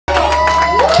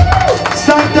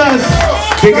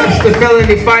Big ups to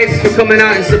Felony Fights for coming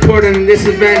out and supporting this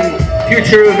event,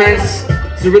 future events.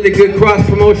 It's a really good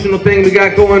cross-promotional thing we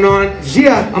got going on.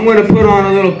 Yeah. I'm gonna put on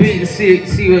a little beat to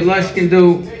see what Lush can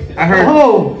do. I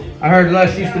heard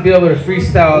Lush used to be able to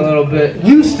freestyle a little bit.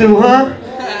 Used to, huh?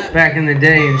 Back in the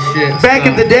day and shit. Back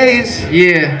in the days?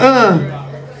 Yeah.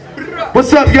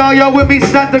 What's up, y'all? Y'all with me,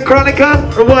 Santa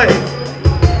Chronica? Or what?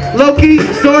 Loki?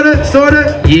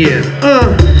 Sorta? Yeah.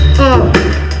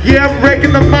 Yeah, I'm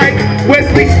wrecking the mic.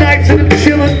 Wesley Snipes and I'm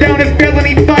chilling down in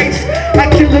Felony Fights. I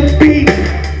kill a beat.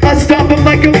 I stop him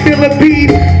like a millipede.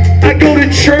 I go to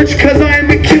church cause I am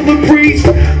a killer priest.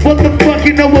 What the fuck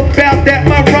you know about that?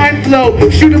 My rhyme flow.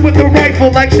 Shoot him with a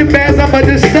rifle like Shabazz, I'm a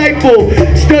disciple.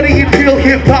 Studying real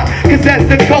hip hop cause that's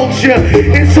the culture.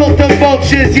 Insult the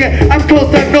vultures, yeah, I'm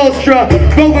Costa Nostra.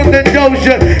 Rolling the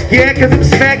doja, yeah, cause I'm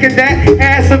smacking that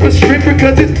ass of a stripper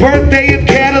cause it's birthday of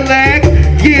Cadalack.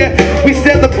 Yeah, we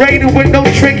celebrating with no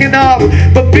tricking off,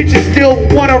 but bitches still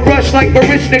wanna rush like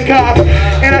Barishnikov.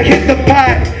 And I hit the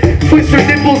pot, twist her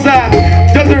nipples off.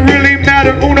 Doesn't really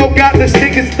matter, Uno got the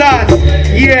sickest thoughts.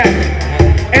 Yeah,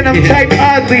 and I'm type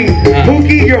oddly.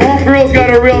 Pookie, your homegirl's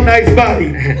got a real nice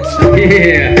body.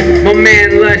 Yeah, my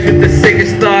man Lush with the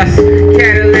sickest thoughts.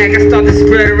 Cadalack, I start to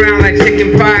spread around like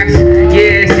chicken pox.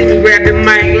 Yeah, see me grab the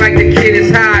mic like the kid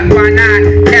is hot. Why not?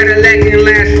 Cadalack and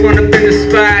Lash run up in the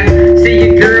spot. See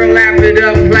your girl lap it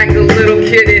up like a little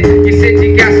kitten. You said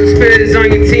you got some spitters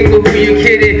on your team, but who you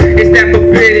kidding? It's that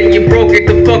forbidden. You broke it,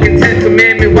 the fucking 10th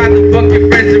commandment. Why the fuck your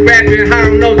friends are rapping? I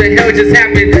don't know the hell just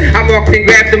happened. I walked and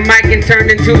grabbed the mic and turned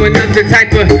into another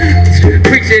type of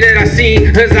preacher that I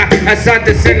seen. Cause I sought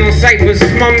to send on ciphers.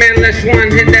 My man Lush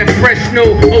one hit that fresh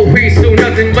note. Oh, so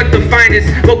nothing but the finest.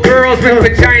 But girls with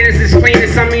vaginas is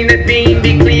cleanest. I mean the beam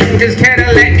be clean. Cause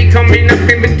Cadalack be coming up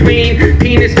in between.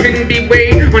 Penis couldn't be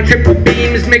weighed on triple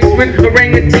beams mixed with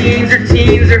orangutans or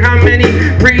teens. Or how many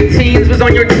pre-teens was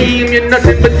on your team? You're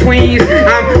nothing between.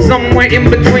 I'm somewhere in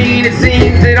between. It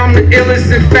seems that I'm the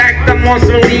illest. In fact, I'm on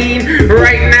some lean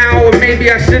right now. Or maybe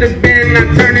I should have been. I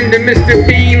turned into Mr.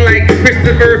 Bean like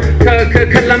Christopher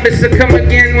Columbus to come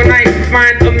again when I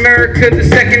find America the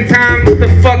second time. What the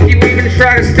fuck you even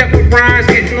try to step with rhymes?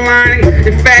 Get in line.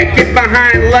 In fact, get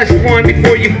behind Lush one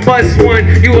before you bust one.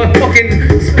 You are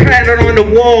fucking splattered on the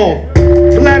wall.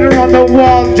 Splatter on the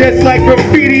wall just like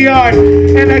graffiti art.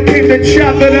 And I came to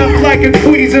chop it up like a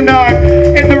Cuisinart.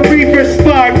 And the reefer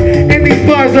spark. And these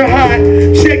bars are hot.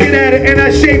 Check it out and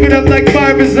I shave it up like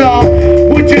Barbazol.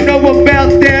 What you know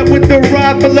about that with the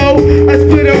raw below? I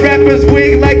split a rapper's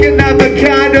wig like an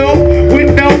avocado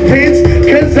with no pins.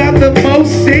 Cause I'm the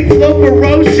most sick, flow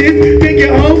ferocious. Make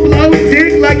your home blow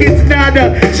dick like it's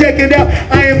nada. Check it out,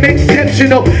 I am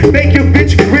exceptional. Make your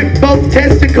bitch grip both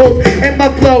testicles. And my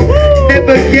flow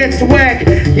never gets whack.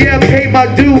 Yeah, I pay my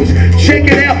dues. Check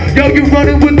it out, yo, you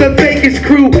running with the fakest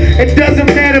crew. It doesn't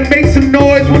matter, make some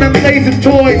noise when I'm blazing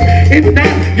toys. If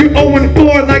not, you're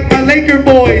 0-4 like my Laker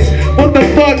boys. What the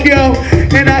fuck, yo?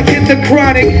 And I hit the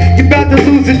chronic. You about to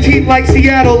lose a team like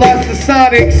Seattle lost the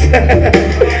Sonics.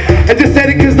 I just said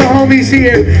it cause the homies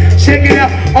here. Check it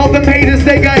out, all them haters,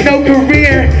 they got no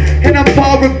career. And I'm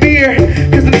Paul Revere,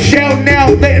 cause I'm shouting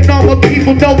out, letting all my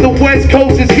people know the West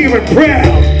Coast is here and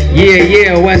proud.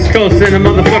 Yeah, West Coast in the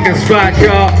motherfucking spot,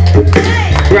 y'all.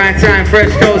 Grind time,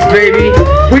 Fresh Coast, baby.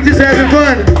 We just having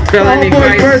fun. Felony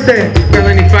Fights. Birthday.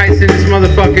 Felony Fights in this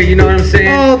motherfucker, you know what I'm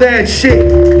saying? All that shit.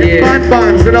 Yeah.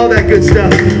 Bonbons and all that good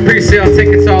stuff. Pre-sale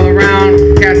tickets all around.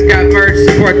 Cats got merch,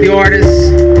 support the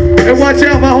artists. And watch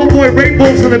out, my homeboy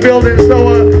Rainbow's in the building,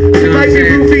 so he might be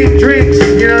roofing drinks,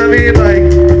 you know what I mean? Like,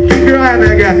 keep your eye on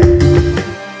that guy.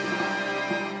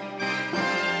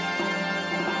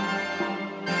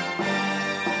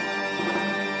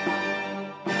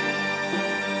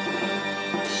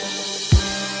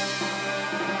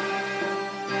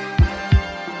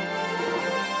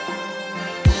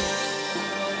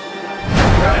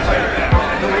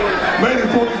 May the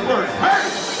 21st. Hey!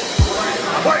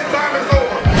 Fight time is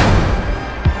over.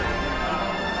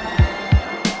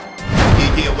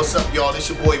 Yeah, what's up, y'all? This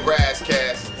your boy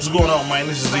Razcast. What's going on, man?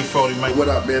 This is Z40, man. What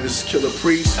up, man? This is Killer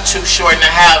Priest. Too Short in the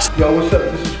house. Yo, what's up?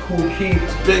 This is Cool Keith.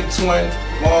 Big Twin,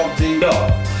 Long D. Yo,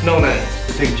 Snowman.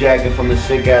 Sick Jacket from the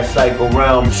sick ass Psycho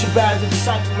Realm. Shabazz the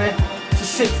Disciple, man. It's a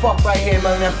sick fuck right here,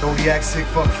 man. Zodiac, sick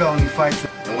fuck, Felony Fights.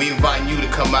 And we invite you to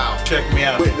come out. Check me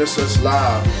out. Witness us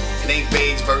live. It ain't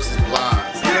Beige versus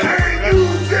Blondes.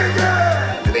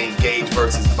 Yeah. It ain't Gage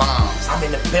versus Bombs. I'm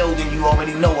in the building, you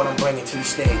already know what I'm bringing to the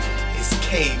stage. It's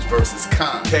Cage versus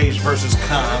Con. Cage versus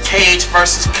Con. Cage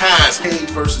versus Cons. Cage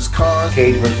versus Cons.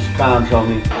 Cage versus Cons,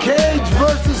 homie. Cage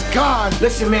versus Con.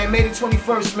 Listen, man, May the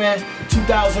 21st, man,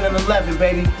 2011,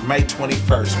 baby. May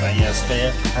 21st, man, you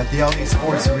understand? At the LA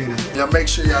Sports Arena. Y'all make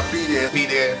sure y'all be there. Be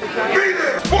there. Be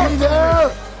there. Be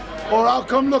there, or I'll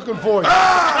come looking for you.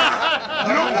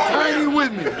 You don't want Tiny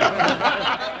with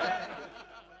me.